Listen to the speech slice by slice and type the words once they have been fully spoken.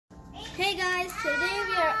Hey guys, today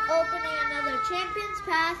we are opening another Champions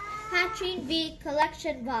Pass Hatterene V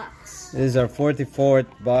collection box. This is our 44th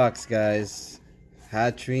box, guys.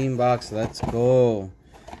 Hatterene box, let's go.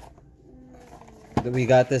 We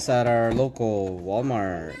got this at our local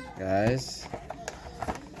Walmart, guys.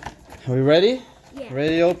 Are we ready? Yeah.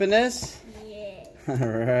 Ready to open this? Yeah.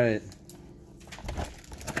 Alright.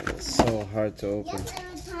 It's so hard to open.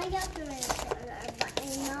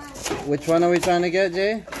 Which one are we trying to get,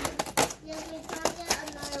 Jay?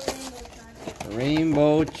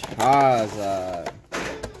 Rainbow CHARIZARD.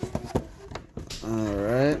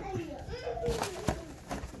 Alright.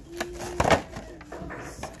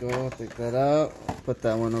 Let's go, take that out. Put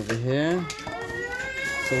that one over here.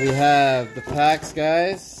 So we have the packs,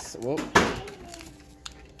 guys. Whoop.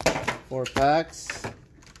 4 packs.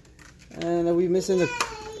 And are we missing the...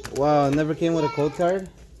 Wow, it never came with a code card?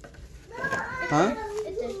 Huh?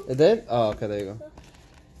 It did? Oh, okay, there you go.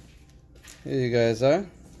 Here you guys are.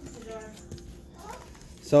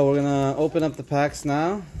 So we're gonna open up the packs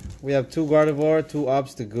now. We have 2 Gardevoir, 2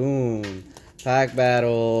 Obstagoon. Pack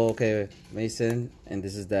battle. Okay, Mason, and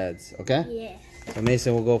this is Dad's. Okay? Yeah. So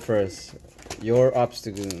Mason will go first. Your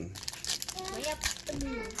Obstagoon.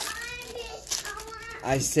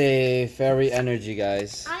 I say Fairy Energy,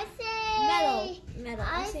 guys. I say Metal.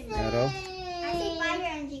 I say Metal. I say Fire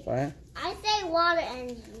Energy. Fire. I say Water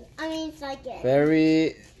Energy. I mean Psychic.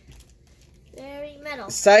 Very Metal.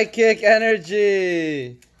 Psychic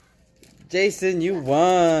Energy. Jason, you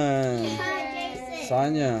won. Jason.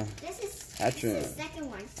 Sonia. This is Hatterene. the second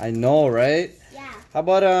one. I know, right? Yeah. How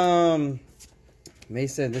about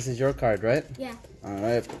Mason? This is your card, right? Yeah. All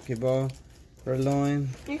right, Pokeball, Purloin,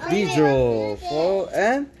 yeah. Beedrill, full,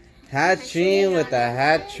 and Hatterene with the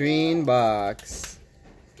Hatterene box.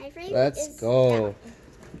 Let's go.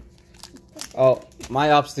 Oh, my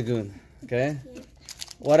Obstagoon. Okay.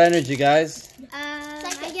 What energy, guys?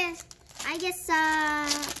 I guess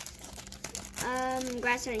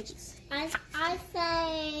Grass Energy. I say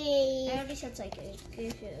I already said Psychic.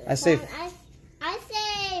 I say. I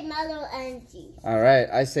say Mellow Energy. All right.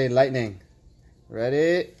 I say Lightning.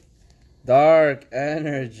 Ready? Dark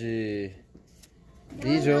Energy.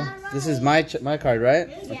 Beedrill. This is my card, right?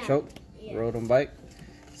 Yeah. A Choke. Rotom Bike.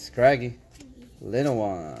 Scraggy.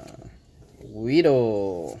 Linowan.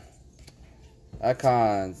 Weedle.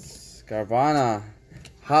 Icons. Carvana.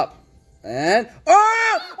 Hop. And...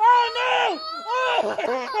 Oh! Oh no! Oh!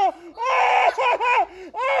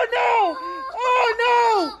 Oh no! Oh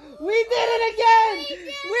no! We did it again!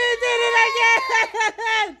 We did it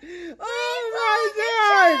again! Oh my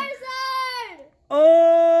god!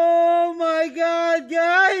 Oh my god,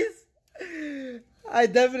 guys! I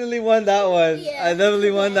definitely won that one. Yeah. I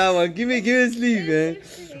definitely won that one. Give me a sleeve, man.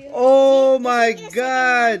 Oh my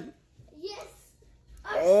god! Yes.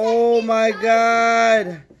 Oh my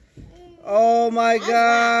god! Oh my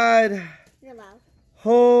god!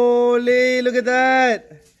 Holy, look at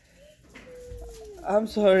that! I'm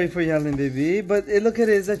sorry for yelling, baby, but look at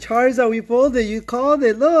it. It's a Charizard. We pulled it. You called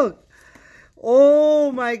it. Look.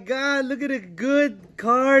 Oh my god, look at a good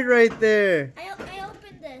card right there. I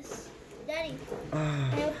opened this. Daddy.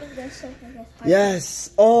 I opened this. So Yes.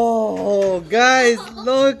 Oh, guys,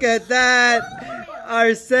 look at that.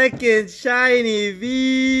 Our second shiny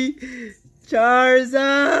V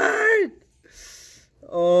Charizard.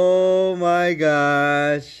 Oh my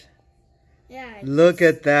gosh. Yeah. Look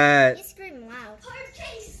at that. It's screaming loud. Card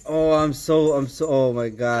case. Oh, I'm so, oh my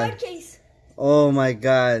god. Card case. Oh my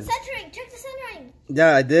god. Centering. Check the centering.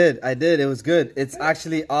 Yeah, I did. It was good. It's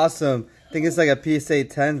actually awesome. I think it's like a PSA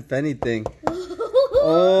 10, if anything.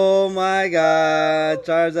 Oh my god.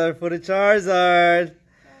 Charizard for the Charizard.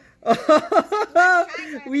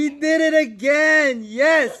 We did it again.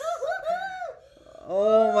 Yes.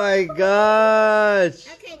 Oh my gosh.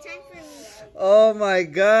 Okay, time for me. Oh my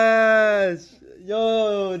gosh.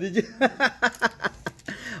 Yo, did you?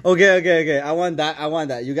 Okay. I want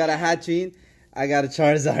that. You got a Hatterene. I got a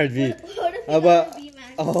Charizard V. What if How about?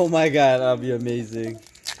 Oh my god, that'll be amazing.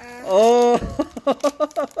 Oh,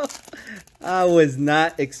 I was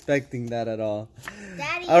not expecting that at all.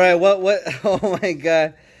 Daddy. All right, what? Oh my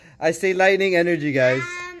god, I say Lightning Energy, guys.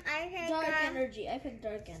 I pick Dark Energy. I picked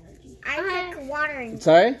Dark Energy. I pick Water Energy.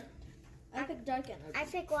 Sorry? I picked Dark Energy. I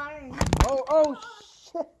pick Water Energy. Oh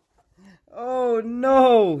shit! Oh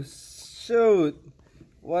no! Shoot!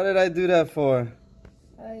 What did I do that for?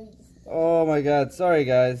 Oh my god! Sorry,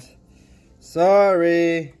 guys.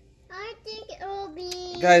 Sorry. I think it will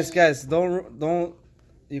be. Guys, don't.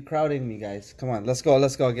 You're crowding me, guys. Come on, let's go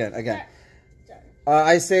again.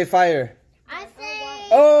 I say fire. I say.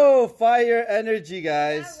 Oh, fire energy,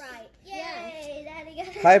 guys. All right. Yay! Daddy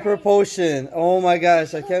got Hyper Potion. Oh my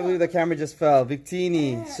gosh, I can't believe the camera just fell.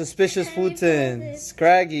 Victini, Suspicious Futon,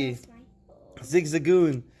 Scraggy,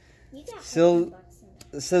 Zigzagoon, You got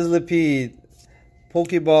Sizzlipede,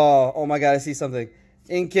 Pokeball. Oh my god, I see something.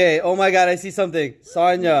 Inkay. Oh my god, I see something.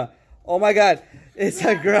 Sonya. Oh my god, it's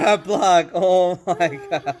a grab block. Oh my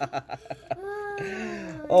god.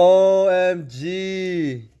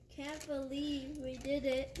 OMG. Can't believe we did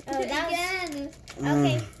it again.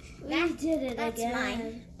 Okay, we did it That's again.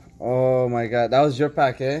 mine. Oh my god, that was your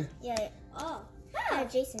pack, eh? Yeah. Oh,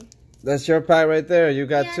 Jason. That's your pack right there. You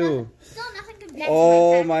got Yeah, two. still nothing can That's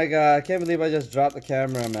Oh my my god, I can't believe I just dropped the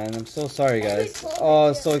camera, man. I'm so sorry, guys. Pretty cool.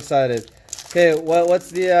 Oh, so excited. Okay, what's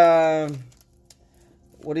the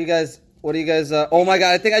what do you guys oh my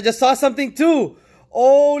god, I think I just saw something too.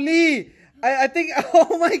 Holy, I think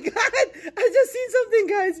oh my god, I just seen something,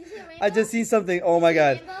 guys. I just seen something. Oh my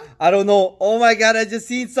god. I don't know. Oh my god, I just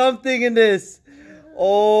seen something in this.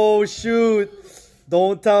 Oh shoot.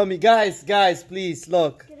 Don't tell me. Guys, please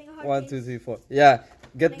look. 1, 2, 3, 4. Yeah.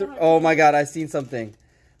 Get the oh my god, I seen something.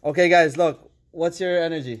 Okay guys, look. What's your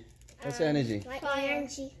energy? What's your energy? Lightning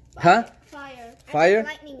energy. Huh? Fire. Fire?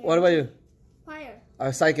 lightning What about you? Fire.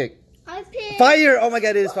 Psychic. I picked. Fire! Oh my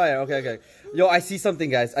god, it is fire. Okay. Yo, I see something,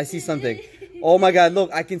 guys. I see something. Oh my god,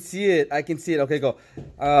 look, I can see it. Okay, go.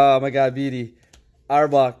 Oh my god, Beauty.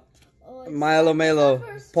 Arbok. Milo.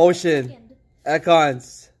 Potion.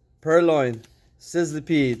 Econs. Purloin.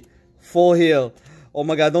 Sizzlipede. Full Heal. Oh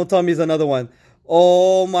my god, don't tell me it's another one.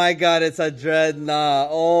 Oh my god, it's a Dreadnought.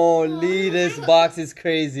 Holy, this box is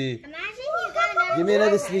crazy. Imagine you got another Give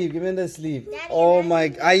me another sleeve. Oh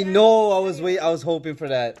my, I know, I was hoping for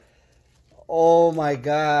that. Oh my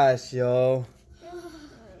gosh, yo.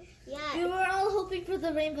 We Yeah. were all hoping for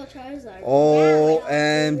the Rainbow Charizard.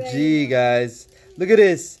 OMG, guys. Look at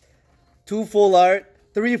this. 2 full art,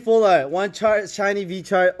 3 full art, 1 shiny V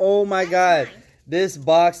chart. Oh my god. This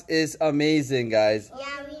box is amazing, guys.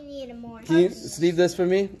 Yeah, we need more. Can you sleeve this for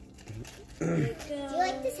me? Do you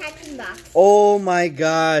like this hatching box? Oh my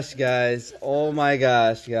gosh, guys. Oh my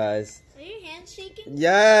gosh, guys. Are your hands shaking?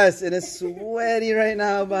 Yes, it is sweaty right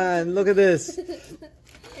now, man. Look at this.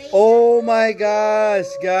 Oh my gosh,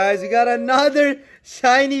 guys. We got another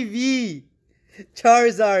shiny V.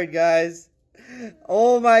 Charizard, guys.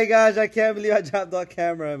 Oh my gosh, I can't believe I dropped that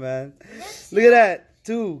camera, man. Look at that.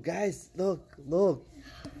 2. Guys, look.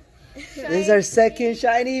 This is our second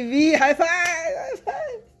shiny V. High five.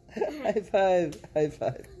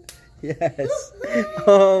 Yes.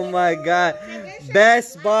 Oh my god.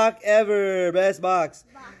 Best box ever. Best box.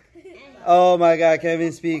 Oh my god, I can't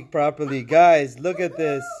even speak properly. Guys, look at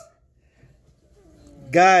this.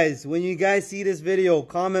 Guys, when you guys see this video,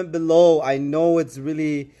 comment below. I know it's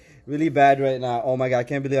really bad right now. Oh my god, I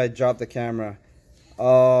can't believe I dropped the camera.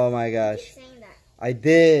 Oh my gosh. I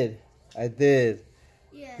did.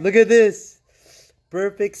 Yeah. Look at this.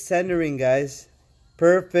 Perfect centering, guys.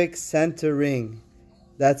 Perfect centering.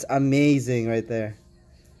 That's amazing right there.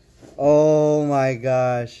 Oh my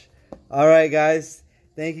gosh. Alright, guys.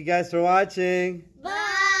 Thank you guys for watching. Bye.